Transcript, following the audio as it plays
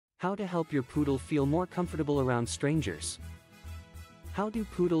How to help your poodle feel more comfortable around strangers. How do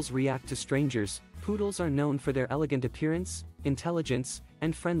poodles react to strangers? Poodles are known for their elegant appearance, intelligence,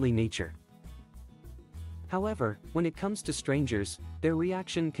 and friendly nature. However, when it comes to strangers, their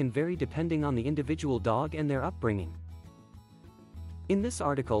reaction can vary depending on the individual dog and their upbringing. In this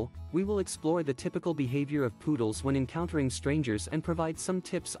article, we will explore the typical behavior of poodles when encountering strangers and provide some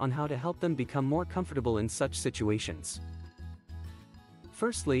tips on how to help them become more comfortable in such situations.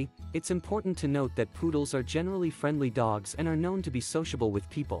 Firstly, it's important to note that poodles are generally friendly dogs and are known to be sociable with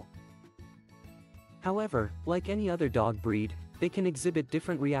people. However, like any other dog breed, they can exhibit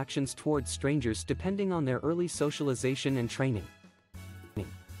different reactions towards strangers depending on their early socialization and training.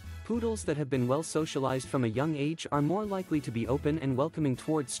 Poodles that have been well socialized from a young age are more likely to be open and welcoming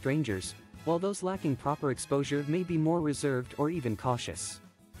towards strangers, while those lacking proper exposure may be more reserved or even cautious.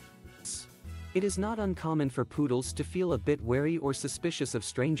 It is not uncommon for poodles to feel a bit wary or suspicious of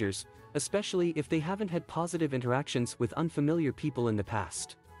strangers, especially if they haven't had positive interactions with unfamiliar people in the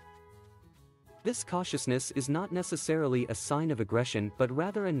past. This cautiousness is not necessarily a sign of aggression but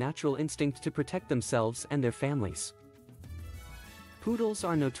rather a natural instinct to protect themselves and their families. Poodles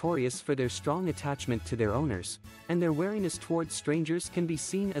are notorious for their strong attachment to their owners, and their wariness towards strangers can be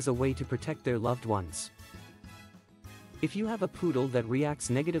seen as a way to protect their loved ones. If you have a poodle that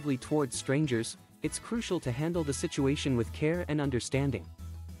reacts negatively towards strangers, it's crucial to handle the situation with care and understanding.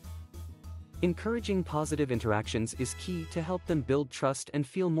 Encouraging positive interactions is key to help them build trust and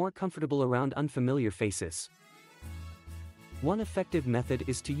feel more comfortable around unfamiliar faces. One effective method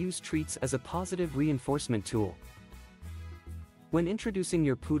is to use treats as a positive reinforcement tool. When introducing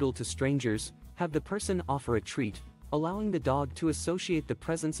your poodle to strangers, have the person offer a treat, allowing the dog to associate the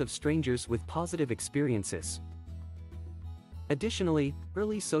presence of strangers with positive experiences. Additionally,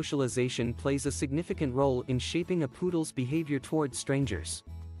 early socialization plays a significant role in shaping a poodle's behavior towards strangers.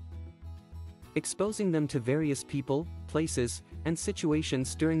 Exposing them to various people, places, and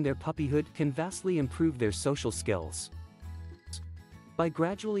situations during their puppyhood can vastly improve their social skills. By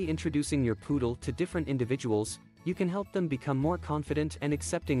gradually introducing your poodle to different individuals, you can help them become more confident and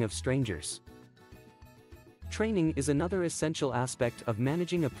accepting of strangers. Training is another essential aspect of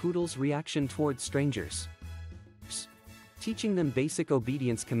managing a poodle's reaction towards strangers. Teaching them basic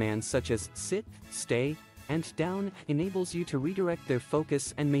obedience commands such as sit, stay, and down enables you to redirect their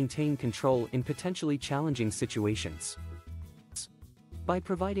focus and maintain control in potentially challenging situations. By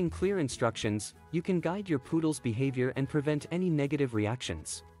providing clear instructions, you can guide your poodle's behavior and prevent any negative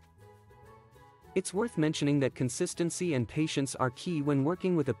reactions. It's worth mentioning that consistency and patience are key when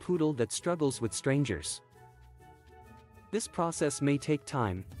working with a poodle that struggles with strangers. This process may take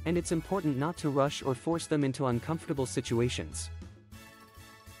time, and it's important not to rush or force them into uncomfortable situations.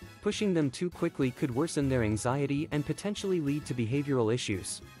 Pushing them too quickly could worsen their anxiety and potentially lead to behavioral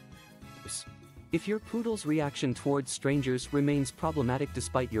issues. If your poodle's reaction towards strangers remains problematic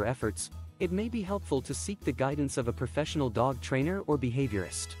despite your efforts, it may be helpful to seek the guidance of a professional dog trainer or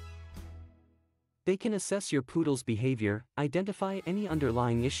behaviorist. They can assess your poodle's behavior, identify any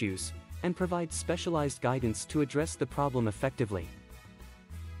underlying issues, and provide specialized guidance to address the problem effectively.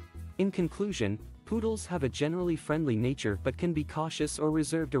 In conclusion, poodles have a generally friendly nature but can be cautious or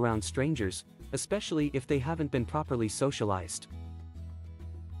reserved around strangers, especially if they haven't been properly socialized.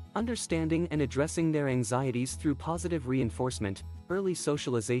 Understanding and addressing their anxieties through positive reinforcement, early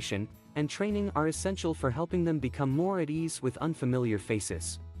socialization, and training are essential for helping them become more at ease with unfamiliar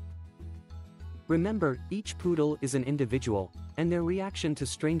faces. Remember, each poodle is an individual, and their reaction to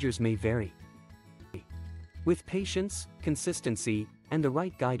strangers may vary. With patience, consistency, and the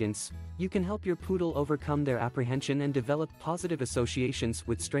right guidance, you can help your poodle overcome their apprehension and develop positive associations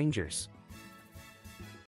with strangers.